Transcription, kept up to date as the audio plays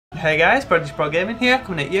Hey guys, Prodigy Pro Gaming here,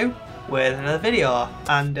 coming at you with another video,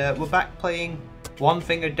 and we're back playing One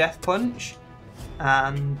Finger Death Punch,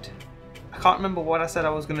 and I can't remember what I said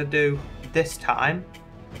I was going to do this time.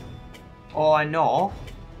 All I know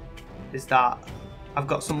is that I've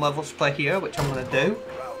got some levels to play here, which I'm going to do.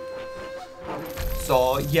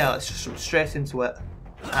 So yeah, let's just jump straight into it,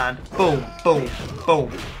 and boom, boom,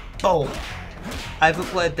 boom, boom. I haven't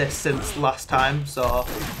played this since last time, so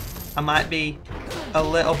I might be a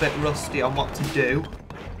little bit rusty on what to do,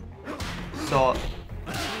 so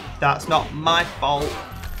that's not my fault.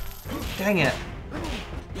 Dang it.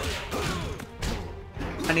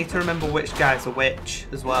 I need to remember which guy's a which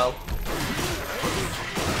as well.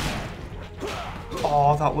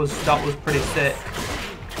 Oh, that was pretty sick.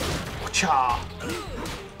 Cha.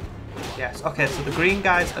 Yes, okay, so the green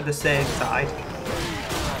guys are the same side.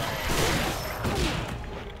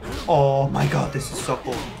 Oh my god, this is so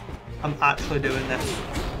cool. I'm actually doing this.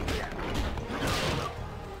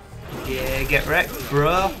 Yeah, get wrecked,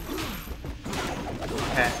 bro.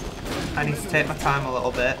 Okay, I need to take my time a little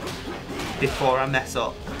bit before I mess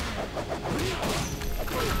up.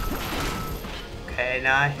 Okay,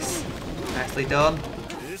 nice. Nicely done.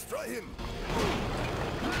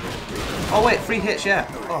 Oh wait, 3 hits, yeah.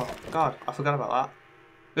 Oh god, I forgot about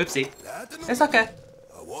that. Oopsie. It's okay.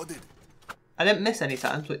 I didn't miss any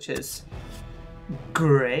times, which is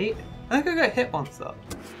great. I think I got hit once though.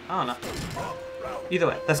 I don't know. Either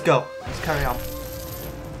way, let's go. Let's carry on.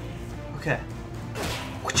 Okay.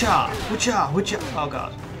 Whatcha? Whatcha? Whatcha? Oh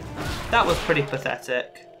god. That was pretty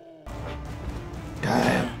pathetic.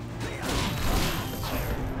 Damn.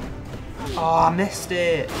 Oh, I missed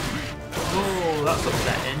it. Oh, that's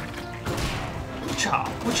upsetting. Whatcha?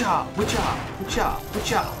 Whatcha? Whatcha? Whatcha?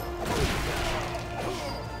 Whatcha?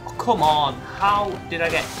 Oh, come on. How did I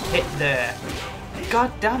get hit there?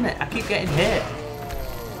 God damn it, I keep getting hit.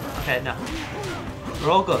 Okay, no.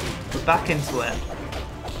 We're all good. We're back into it.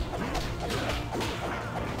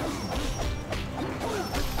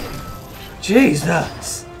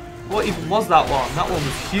 Jesus! What even was that one? That one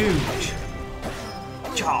was huge.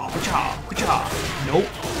 Cha, cha, cha. Nope.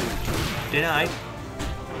 Denied.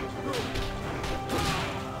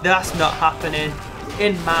 That's not happening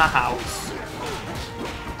in my house.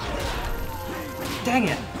 Dang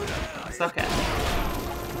it. It's okay.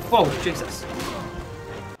 Whoa, Jesus.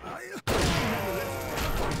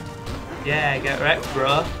 Yeah, get wrecked,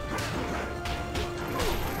 bro.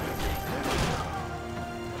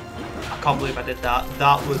 I can't believe I did that.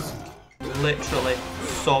 That was literally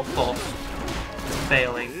so close to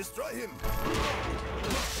failing.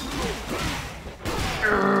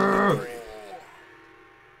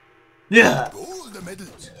 Yeah!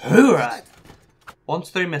 Alright. 1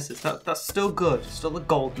 to 3 misses. That's still good. Still a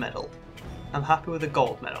gold medal. I'm happy with the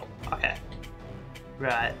gold medal. Okay.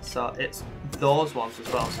 Right, so it's those ones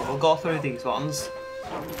as well. So we'll go through these ones.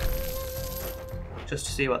 Just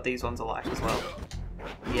to see what these ones are like as well.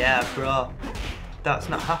 Yeah, bro. That's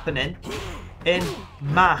not happening in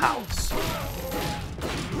my house.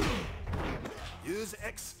 Use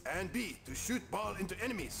X and B to shoot ball into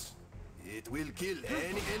enemies. It will kill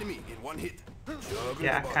any enemy in 1 hit.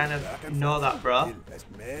 Yeah, I kind of know that, bro. Kill as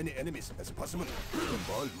many enemies as possible. The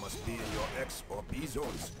ball must be in your X or B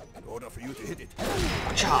zones in order for you to hit it.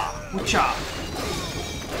 Cha, cha.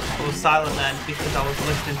 I was silent then because I was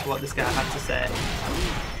listening to what this guy had to say.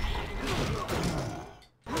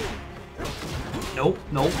 Nope,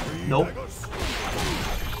 nope, nope.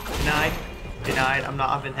 Denied, denied. I'm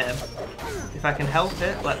not having him. If I can help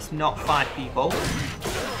it, let's not fight people.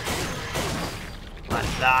 Like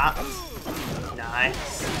that.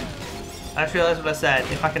 Nice. I just realised what I said.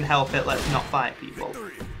 If I can help it, let's not fight people.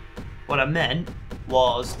 What I meant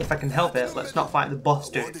was, if I can help it, let's not fight the boss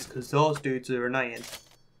dudes, because those dudes are annoying.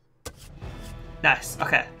 Nice.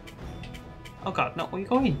 Okay. Oh god, no, where are you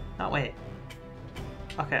going? That way.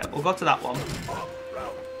 Okay, we'll go to that one.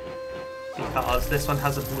 Because this one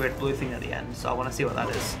has a weird blue thing at the end, so I want to see what that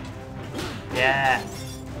is. Yeah.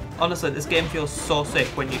 Honestly, this game feels so sick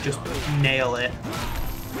when you just nail it.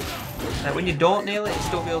 Like when you don't nail it, it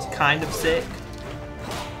still feels kind of sick.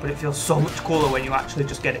 But it feels so much cooler when you actually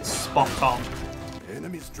just get it spot on.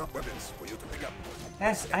 Enemies drop weapons for you to pick up.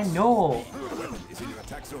 Yes, I know. The weapon is in your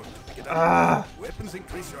attack zone. Pick it up. Weapons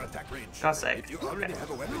increase your attack range. God's sake. If you already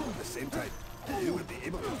have a weapon of the same type, you will be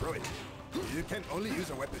able to throw it. You can only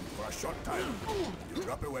use a weapon for a short time. When you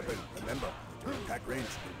drop a weapon, remember, your attack range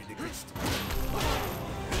will be decreased.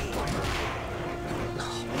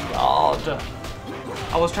 God.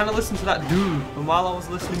 I was trying to listen to that dude, and while I was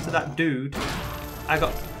listening to that dude, I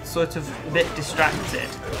got sort of a bit distracted.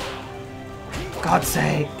 God's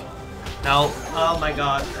sake. No. Oh my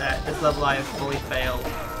god. This level I have fully failed.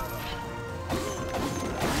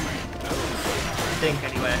 I think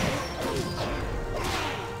anyway.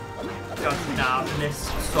 God, nah, I've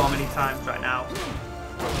missed so many times right now.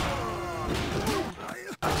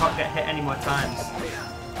 I can't get hit any more times.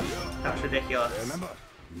 That's ridiculous. Remember,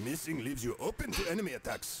 missing leaves you open to enemy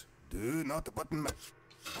attacks. Do not button mash.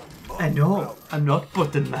 I know, I'm not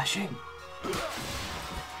button mashing.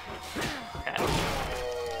 Okay.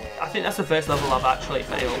 I think that's the first level I've actually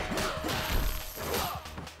failed.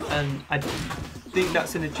 And I think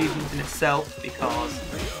that's an achievement in itself because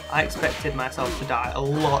I expected myself to die a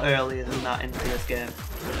lot earlier than that into this game.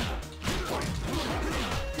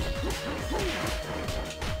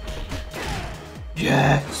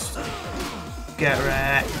 Yes! Get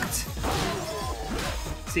wrecked!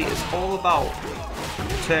 See, it's all about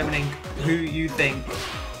determining who you think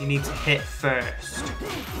you need to hit first.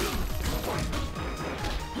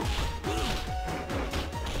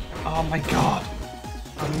 Oh my god!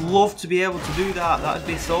 I'd love to be able to do that, that would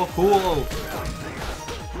be so cool!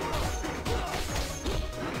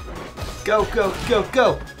 Go, go, go,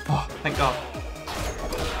 go! Oh, thank god.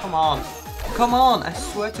 Come on. Come on, I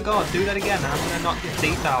swear to god, do that again and I'm gonna knock your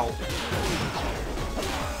teeth out.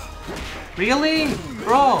 Really?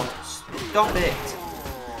 Bro, stop it.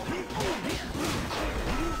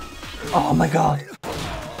 Oh my god.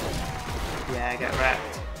 Yeah, get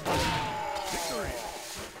wrecked.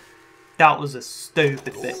 That was a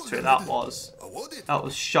stupid victory, that was. That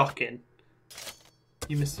was shocking.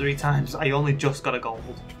 You missed 3 times, I only just got a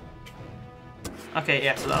gold. Okay,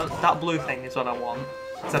 yeah, so that blue thing is what I want.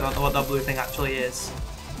 Because I don't know what that blue thing actually is.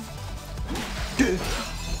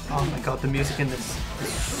 Oh my god, the music in this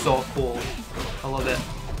is so cool. I love it.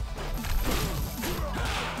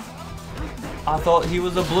 I thought he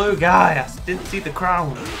was a blue guy. I didn't see the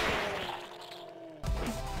crown.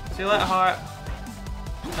 See you later, heart.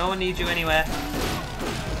 No one needs you anyway.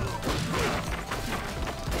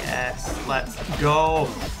 Yes, let's go.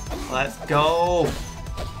 Let's go.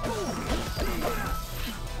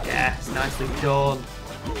 Yes, nicely done.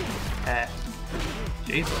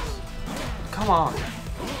 Jesus. Come on.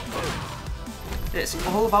 It's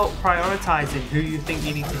all about prioritising who you think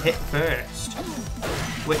you need to hit first.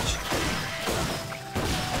 Which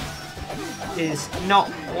is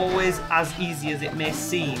not always as easy as it may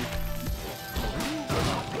seem.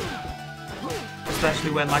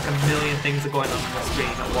 Especially when like a million things are going on the screen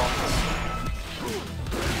at once.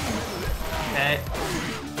 Okay.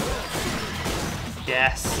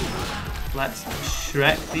 Yes. Let's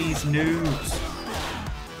Shrek these noobs.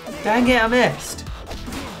 Dang it, I missed.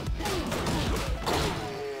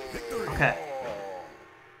 Okay.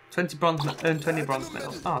 20 bronze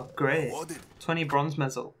medals. Oh, great. 20 bronze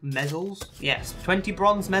medals? Yes, 20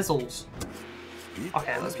 bronze medals.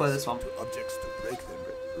 Okay, let's play this one.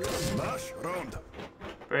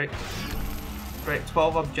 Break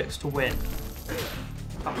 12 objects to win.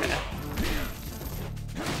 Okay.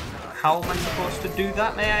 How am I supposed to do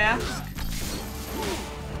that, may I ask?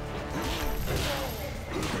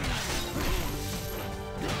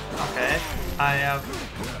 Okay, I have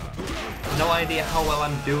no idea how well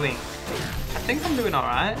I'm doing. I think I'm doing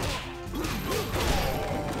alright.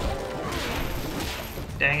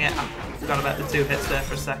 Dang it, I forgot about the 2 hits there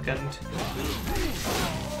for a second.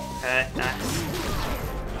 Okay, nice.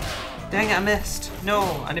 Dang it, I missed.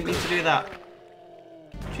 No, I didn't mean to do that.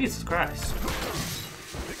 Jesus Christ.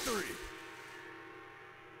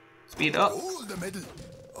 Speed up.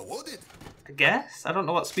 I guess? I don't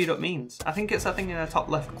know what speed up means. I think it's that thing in the top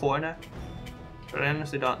left corner. But I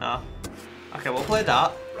honestly don't know. Okay, we'll play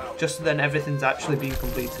that. Just so then everything's actually being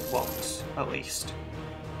completed once, at least.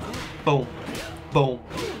 Boom. Boom.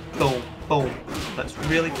 Boom. Boom. Let's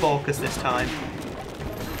really focus this time.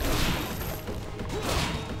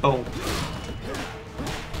 Boom.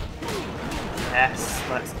 Yes,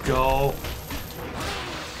 let's go.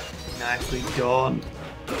 Nicely done.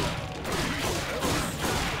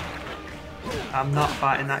 I'm not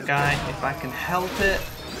fighting that guy if I can help it.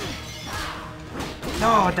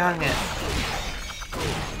 No, dang it.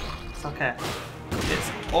 It's okay.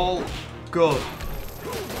 It's all good.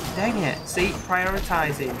 Dang it. See,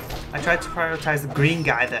 prioritising. I tried to prioritise the green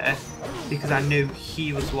guy there because I knew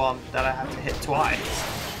he was one that I had to hit twice.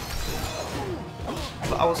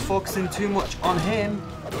 But I was focusing too much on him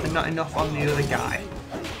and not enough on the other guy.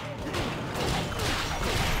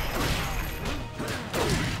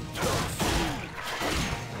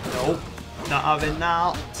 Nope, not having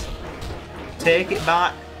that. Take it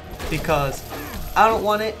back because I don't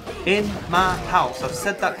want it in my house. I've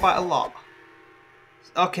said that quite a lot.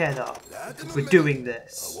 Okay though, we're doing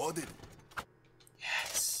this.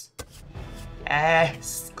 Yes.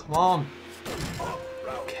 Yes! Come on!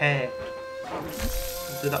 Okay.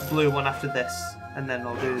 I'll do that blue one after this, and then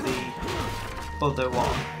I'll do the other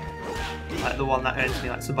one. Like the one that earns me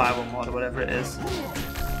like survival mode or whatever it is.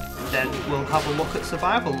 Then we'll have a look at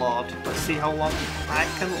survival mode. Let's see how long I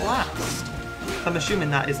can last. I'm assuming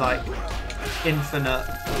that is like infinite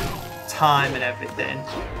time and everything.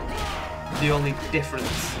 The only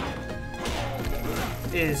difference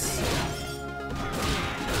is,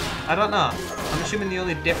 I don't know. I'm assuming the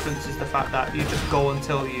only difference is the fact that you just go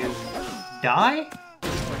until you die?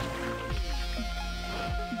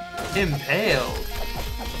 Impaled.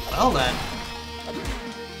 Well then.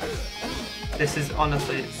 This is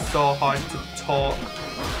honestly so hard to talk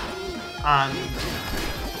and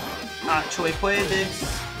actually play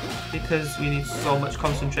this because you need so much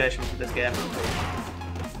concentration for this game.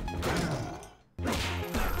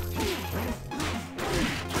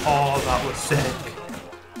 Oh, that was sick.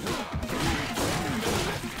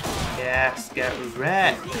 Yes, get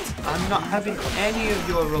wrecked. I'm not having any of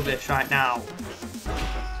your rubbish right now.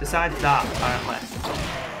 Besides that, apparently.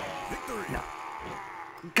 No.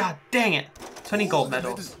 God dang it. 20 gold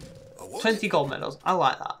medals. 20 gold medals. I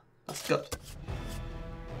like that. That's good.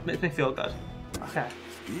 Makes me feel good. Okay.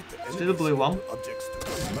 Let's do the blue one.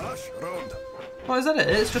 Oh, is that it?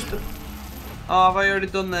 It's just a... Oh, have I already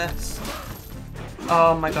done this?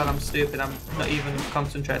 Oh my god, I'm stupid. I'm not even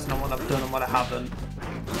concentrating on what I've done and what I haven't.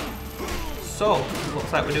 So,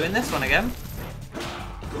 looks like we're doing this one again.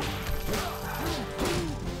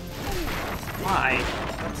 Why?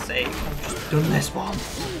 For God's sake, I've just done this one.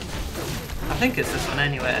 I think it's this one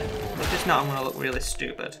anyway. If it's not, I'm gonna look really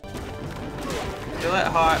stupid. See you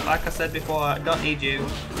later, Heart. Like I said before, I don't need you.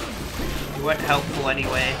 You weren't helpful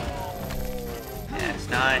anyway. Yeah, it's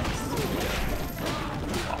nice.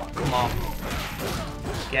 Oh, come on.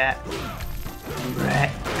 Get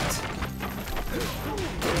wrecked.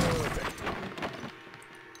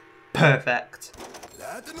 Perfect.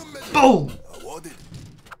 Boom!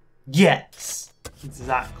 Yes!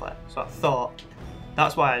 Exactly. So I thought.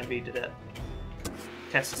 That's why I redid it.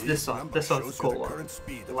 Okay, so it's this one. This one's the cool one.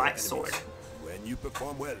 Light sword. When you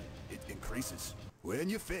perform well, it increases. When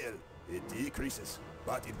you fail, it decreases.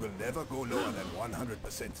 But it will never go lower than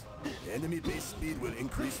 100%. Enemy-based speed will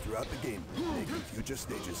increase throughout the game, making future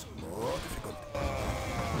stages more difficult.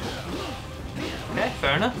 Okay,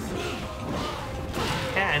 fair enough.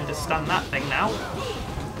 Okay, I understand that thing now.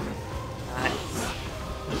 Nice.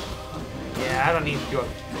 Yeah, I don't need your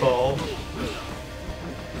bow.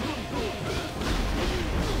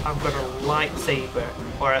 I've got a lightsaber,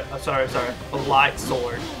 or sorry, a light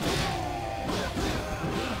sword.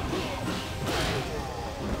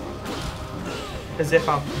 As if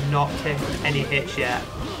I've not taken any hits yet.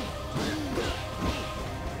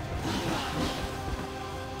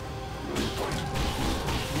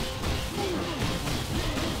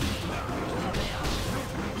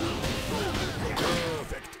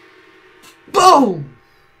 Boom!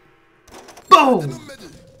 Boom!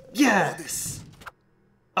 Yes!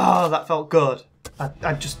 Oh, that felt good. I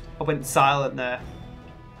went silent there.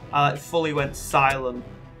 I like fully went silent.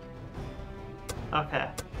 Okay.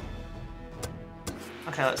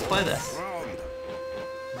 Okay, let's play this.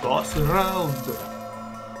 Boss round.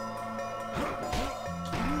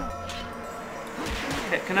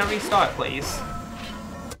 Okay, can I restart, please?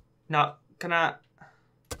 No, can I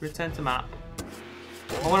return to map?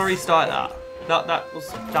 I want to restart that. That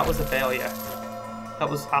was a failure. That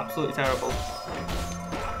was absolutely terrible.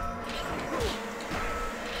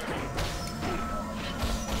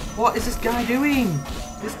 What is this guy doing?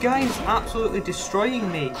 This guy is absolutely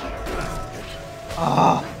destroying me.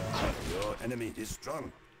 Ah. Your enemy is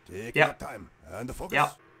strong. Take Yep. your time and the focus.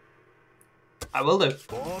 Yep. I will do.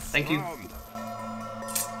 Boss Thank you. round.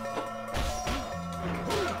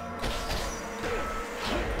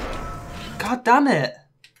 God damn it.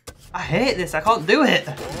 I hate this. I can't do it.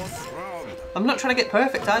 Boss round. I'm not trying to get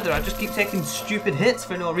perfect either. I just keep taking stupid hits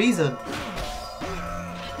for no reason.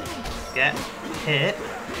 Get hit.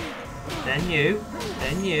 Then you.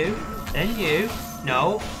 Then you. Then you.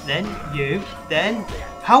 No. Then you. Then...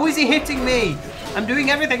 How is he hitting me? I'm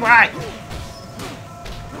doing everything right.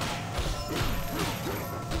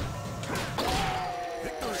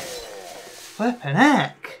 Flippin'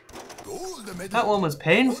 heck. Gold medal. That one was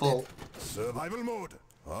painful. Survival mode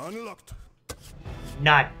unlocked.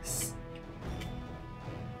 Nice.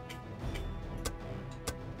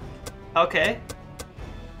 Okay.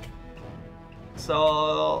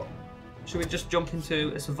 So, should we just jump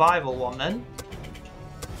into a survival one then?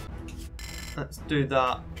 Let's do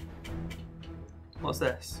that. What's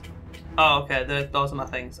this? Oh, okay, those are my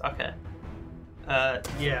things. Okay.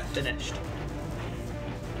 Yeah, finished.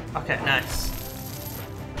 Okay, nice.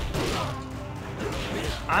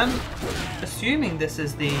 I'm assuming this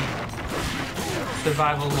is the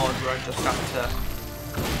survival mode where I just have to,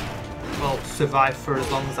 well, survive for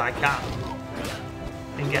as long as I can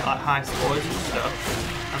and get like high scores and stuff.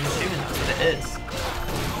 I'm assuming that's what it is.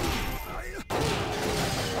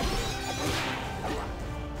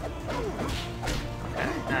 Okay,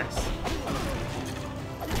 nice.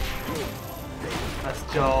 Let's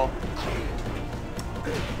go.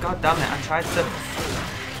 God damn it, I tried to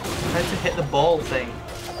hit the ball thing.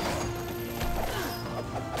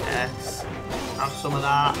 Yes. Have some of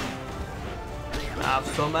that. Have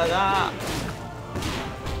some of that.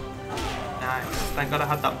 Nice. Thank God I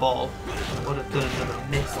had that ball. Would have done another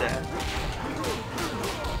miss there.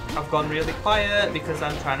 I've gone really quiet because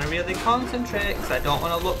I'm trying to really concentrate because I don't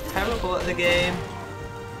want to look terrible at the game.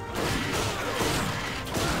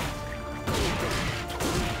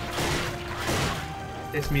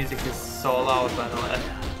 This music is so loud, by the way.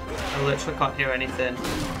 I literally can't hear anything.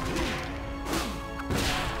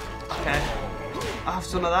 Okay. Have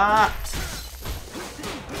some of that.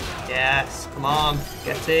 Yes, come on.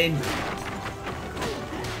 Get in.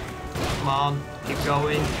 Come on. Keep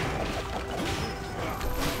going.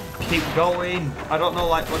 Keep going. I don't know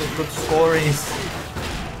like what a good score is.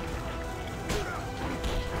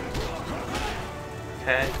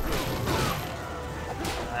 Okay.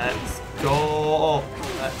 Let's go.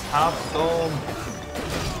 Let's have some.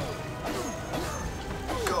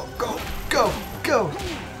 Go, go, go, go.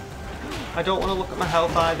 I don't want to look at my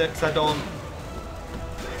health either because I don't.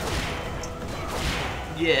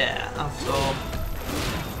 Yeah, have some.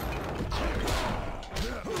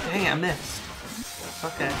 Dang it, I missed.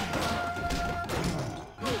 Okay.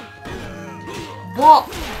 What?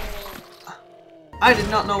 I did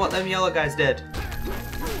not know what them yellow guys did.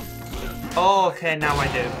 Oh, okay, now I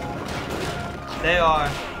do. They are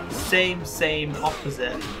same,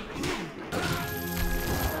 opposite.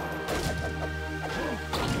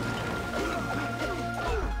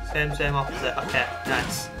 Same, opposite. Okay,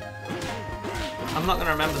 nice. I'm not going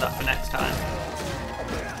to remember that for next time.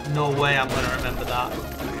 No way I'm going to remember that.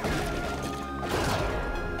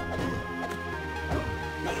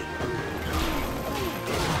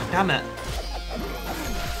 Damn it.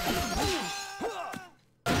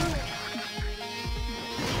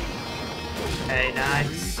 Okay,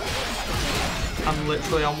 nice. I'm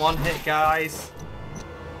literally on one hit, guys.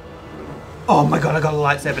 Oh my god, I got a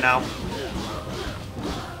lightsaber now.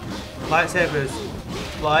 Lightsabers,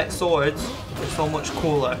 light swords are so much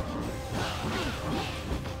cooler.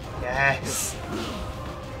 Yes.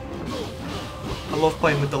 I love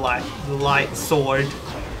playing with the light sword.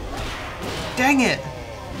 Dang it!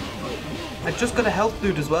 I just got a health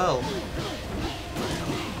dude as well.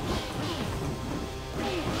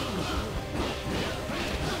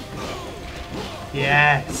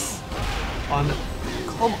 Yes.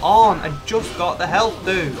 Come on, I just got the health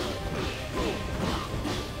dude.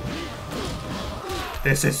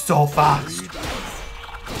 This is so fast.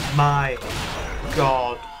 My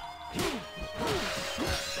god.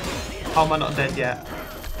 How am I not dead yet?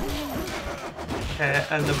 Okay,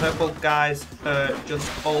 and the purple guys are just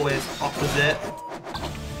always opposite.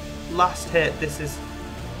 Last hit, this is...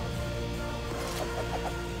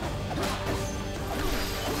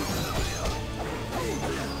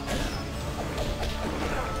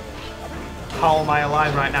 How am I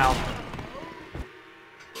alive right now?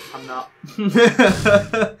 I'm not.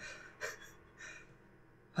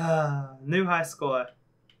 New high score.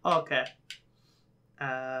 Okay.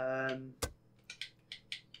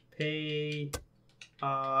 P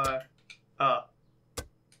R O.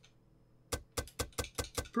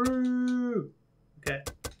 Brew. Okay.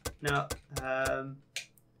 No.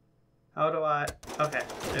 How do I? Okay.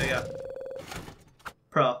 There we go.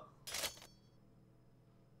 Pro.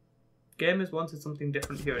 Gamers wanted something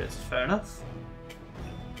different. Here it is. Fair enough.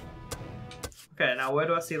 Okay, now where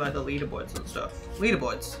do I see like the leaderboards and stuff?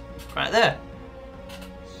 Leaderboards. Right there.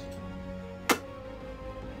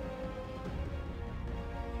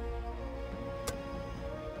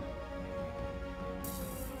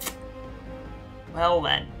 Well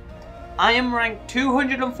then. I am ranked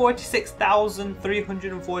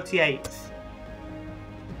 246,348th.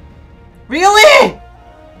 Really?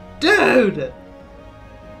 Dude!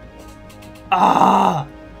 Ah!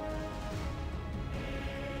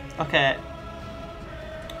 Okay.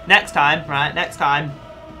 Next time, right? Next time,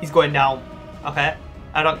 he's going down. Okay?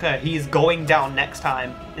 I don't care. He's going down next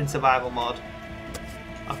time in survival mode.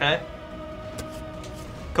 Okay?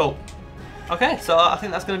 Cool. Okay, so I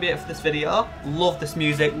think that's going to be it for this video. Love this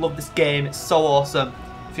music. Love this game. It's so awesome.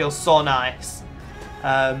 It feels so nice.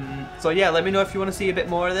 So yeah, let me know if you want to see a bit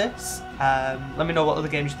more of this. Let me know what other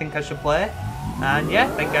games you think I should play. And yeah,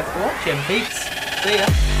 thank you guys for watching. Peace. See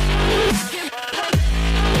ya.